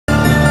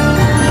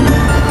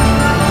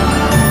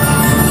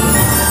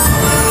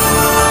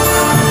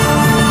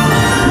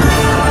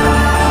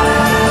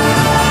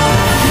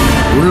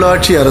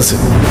உள்ளாட்சி அரசு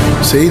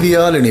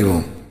செய்தியால்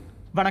இணைவோம்.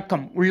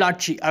 வணக்கம்.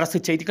 உள்ளாட்சி அரசு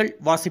செய்திகள்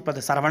வாசிப்பது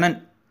சரவணன்.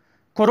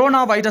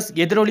 கொரோனா வைரஸ்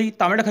எதிரொலி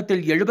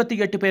தமிழகத்தில்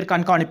 78 பேர்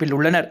கண்காணிப்பில்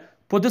உள்ளனர்.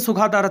 பொது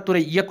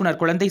சுகாதாரத்துறை இயக்குனர்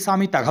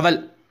குழந்தைசாமி தகவல்.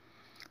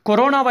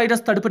 கொரோனா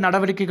வைரஸ் தடுப்பு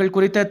நடவடிக்கைகள்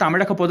குறித்து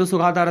தமிழக பொது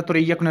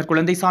சுகாதாரத்துறை இயக்குனர்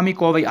குழந்தைசாமி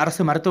கோவை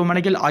அரசு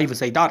மருத்துவமனையில் ஆய்வு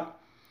செய்தார்.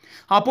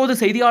 அப்போது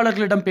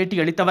செய்தியாளர்களிடம்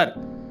பேட்டியளித்தவர்,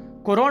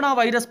 கொரோனா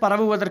வைரஸ்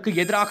பரவுவதற்கு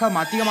எதிராக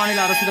மத்திய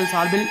மாநில அரசுகள்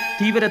சார்பில்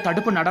தீவிர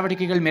தடுப்பு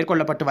நடவடிக்கைகள்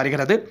மேற்கொள்ளப்பட்டு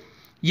வருகிறது.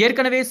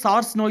 ஏற்கனவே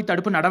சார்ஸ் நோய்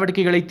தடுப்பு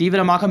நடவடிக்கைகளை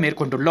தீவிரமாக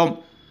மேற்கொண்டுள்ளோம்.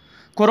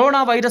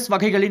 கொரோனா வைரஸ்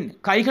வகைகளின்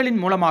கைகளின்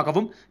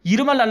மூலமாகவும்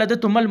இருமல் அல்லது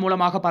தும்மல்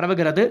மூலமாக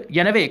பரவுகிறது.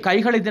 எனவே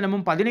கைகளை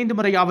தினமும் 15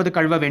 முறையாவது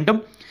கழுவ வேண்டும்.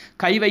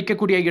 கை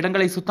வைக்கக்கூடிய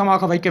இடங்களை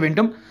சுத்தமாக வைக்க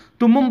வேண்டும்.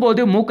 தும்மும்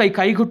போது மூக்கை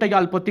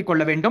கைகுட்டையால் பொத்திக்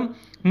கொள்ள வேண்டும்.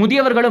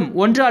 முதியவர்களும்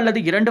 1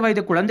 அல்லது 2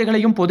 வயது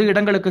குழந்தைகளையும் பொது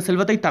இடங்களுக்கு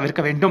செல்வதை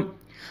தவிர்க்க வேண்டும்.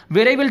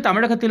 விரைவில்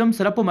தமிழகத்திலும்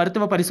சிறப்பு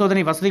மருத்துவ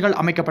பரிசோதனை வசதிகள்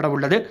அமைக்கப்பட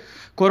உள்ளது.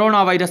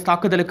 கொரோனா வைரஸ்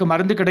தாக்குதலுக்கு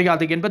மருந்து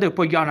கிடையாது என்பது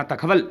பொய்யான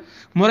தகவல்.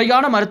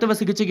 முறையான மருத்துவ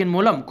சிகிச்சையின்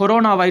மூலம்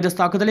கொரோனா வைரஸ்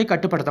தாக்குதலை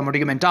கட்டுப்படுத்த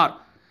முடியும் என்றார்.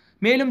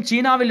 மேலும்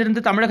சீனாவில்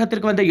இருந்து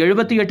தமிழகத்திற்கு வந்த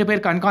 78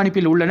 பேர்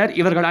கண்காணிப்பில் உள்ளனர்.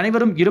 இவர்கள்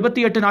அனைவரும்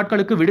 28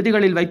 நாட்களுக்கு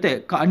விடுதிகளில் வைத்து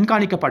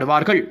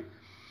கண்காணிக்கப்படுவார்கள்.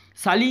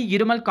 சளி,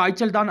 இருமல்,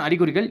 காய்ச்சல் தான்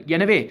அறிகுறிகள்.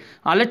 எனவே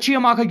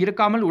அலட்சியமாக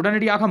இருக்காமல்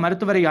உடனடியாக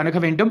மருத்துவரை அணுக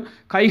வேண்டும்.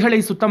 கைகளை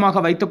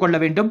சுத்தமாக வைத்துக் கொள்ள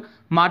வேண்டும்.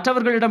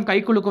 மற்றவர்களிடம் கை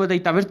குலுக்குவதை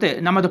தவிர்த்து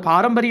நமது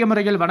பாரம்பரிய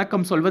முறையில்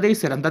வணக்கம் சொல்வதே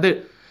சிறந்தது.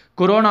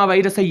 கொரோனா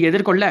வைரஸை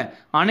எதிர்கொள்ள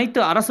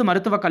அனைத்து அரசு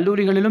மருத்துவக்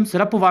கல்லூரிகளிலும்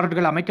சிறப்பு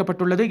வார்டுகள்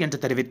அமைக்கப்பட்டுள்ளது என்று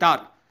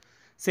தெரிவித்தார்.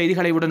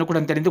 செய்திகளை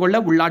உடனுக்குடன் தெரிந்து கொள்ள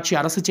உள்ளாட்சி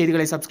அரசு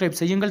செய்திகளை சப்ஸ்கிரைப்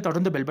செய்யுங்கள்.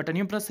 தொடர்ந்து பெல்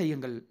பட்டனையும் பிரஸ்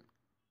செய்யுங்கள்.